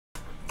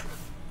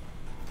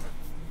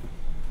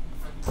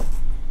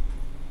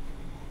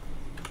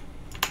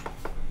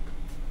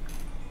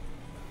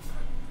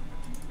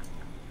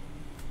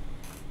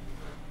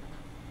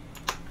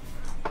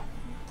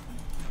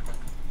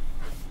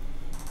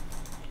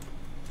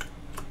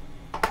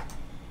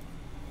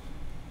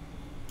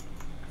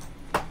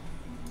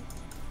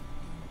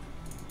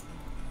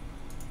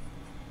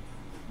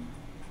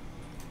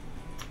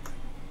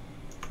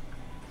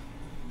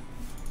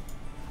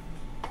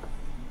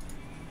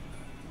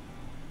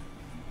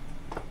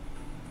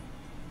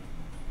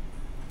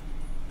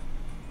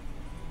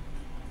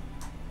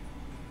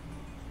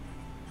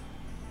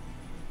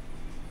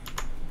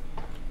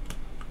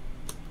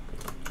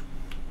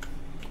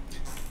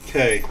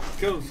Okay,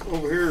 go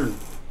over here. And,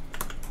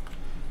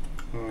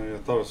 oh yeah, I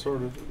thought I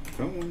started.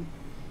 Come on.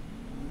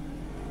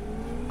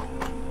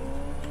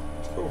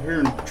 Let's go over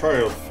here and try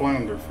a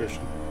flounder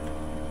fishing.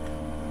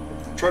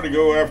 Try to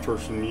go after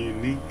some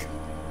unique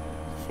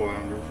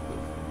flounders.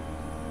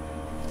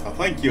 I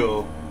think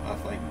let's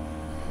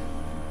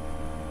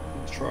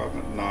try them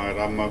at night.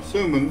 I'm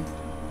assuming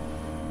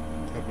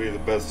that'd be the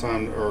best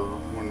time, or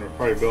when they're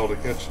probably able to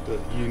catch the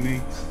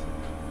uniques,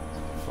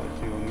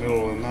 like in the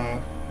middle of the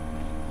night.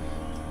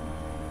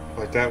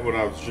 Like that when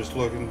I was just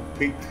looking,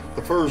 peaked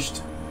the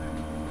first,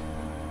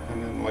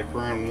 and then like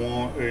round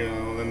one,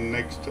 then the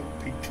next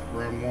peaked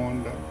round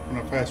one when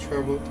I fast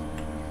traveled.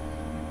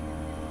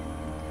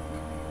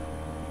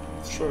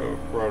 Let's try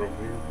right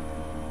over here.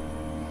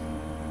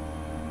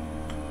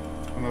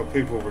 I know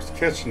people were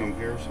catching them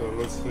here, so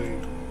let's see.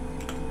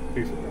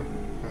 People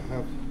I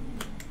have.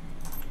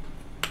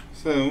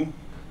 So,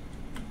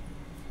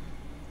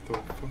 the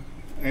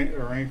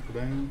anchor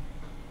down.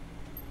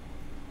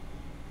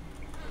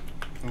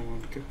 I don't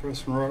want to keep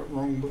pressing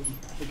wrong button.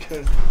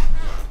 Okay.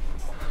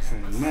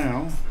 Okay,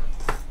 now,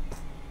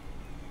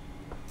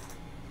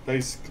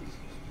 basically,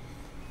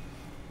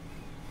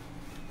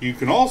 you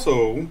can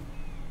also,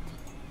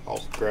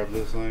 I'll grab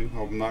this thing.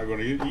 I'm not going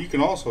to use. You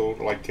can also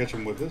like catch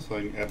them with this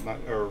thing at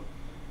night or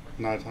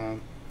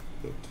nighttime,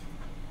 but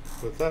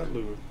with that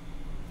lure.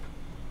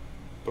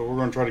 But we're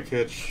going to try to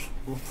catch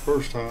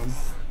first time.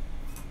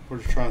 We're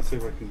just trying to see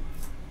if I can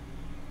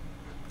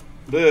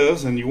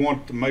this, and you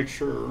want to make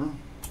sure.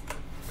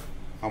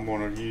 I'm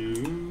going to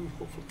use.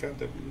 Hopefully, got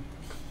that.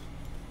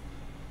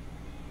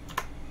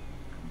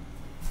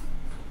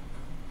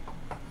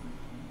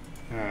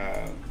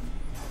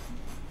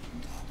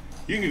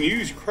 You can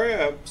use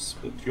crabs,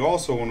 but you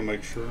also want to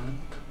make sure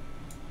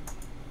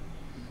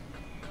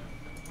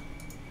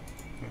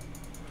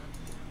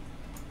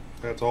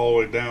that's all the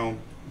way down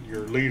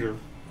your leader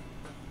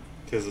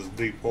because it's a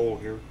deep hole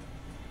here.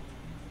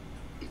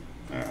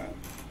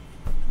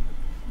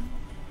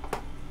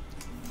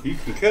 You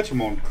can catch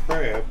them on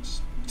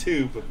crabs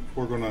too, but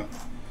we're gonna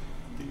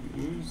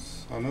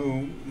use. I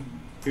know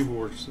people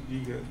were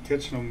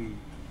catching them.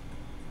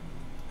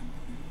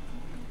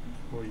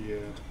 Where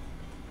you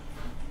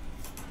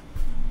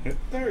at?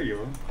 There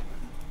you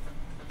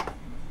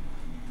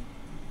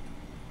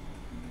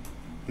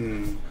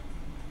are.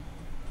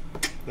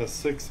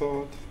 That's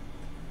 6/0.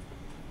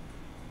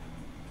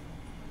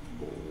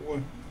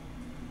 Boy.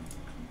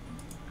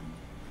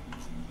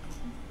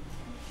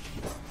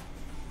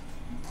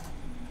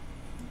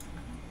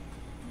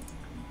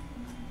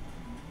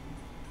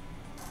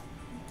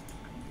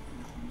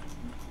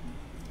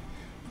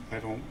 I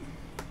don't.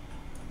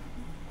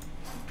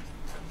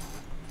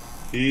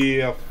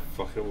 Yeah,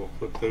 fuck it, we'll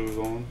put those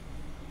on.